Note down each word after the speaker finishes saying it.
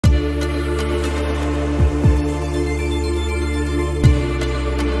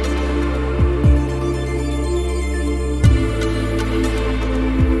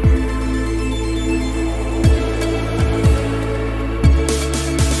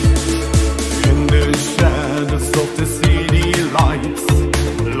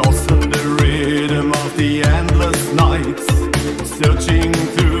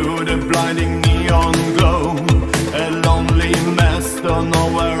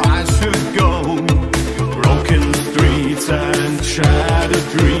I should go. Broken streets and shattered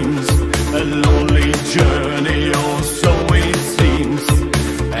dreams, a lonely journey, or so it seems.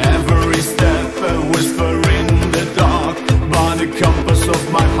 Every step a whisper in the dark, but the compass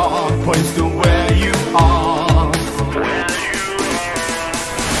of my heart points to where you are.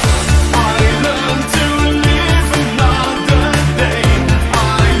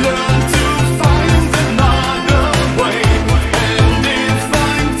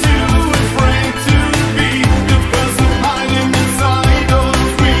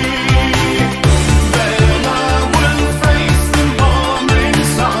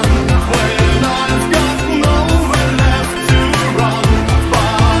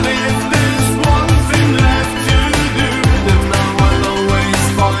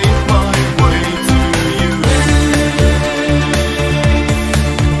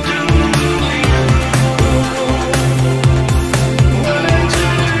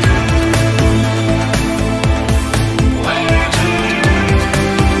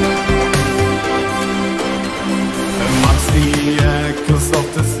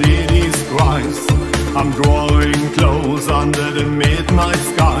 I'm drawing close under the midnight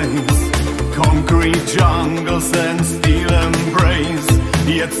skies, concrete jungles and steel embrace.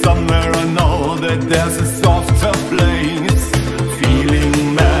 Yet somewhere I know that there's a softer place,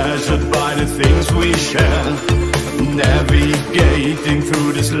 feeling measured by the things we share, navigating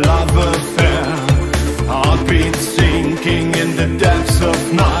through this love affair. Heartbeat sinking in the depths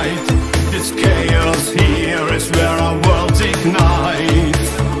of night. This chaos here is where our worlds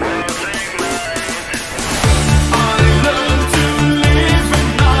ignite.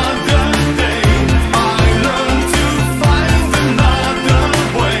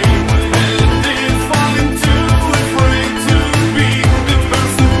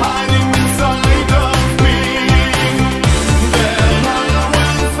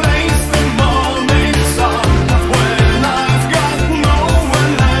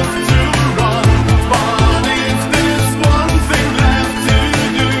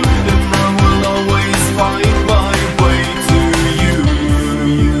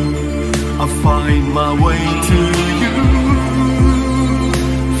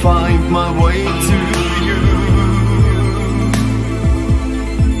 Find my way to you.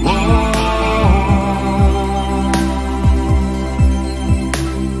 Whoa.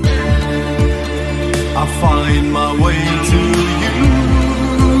 I find my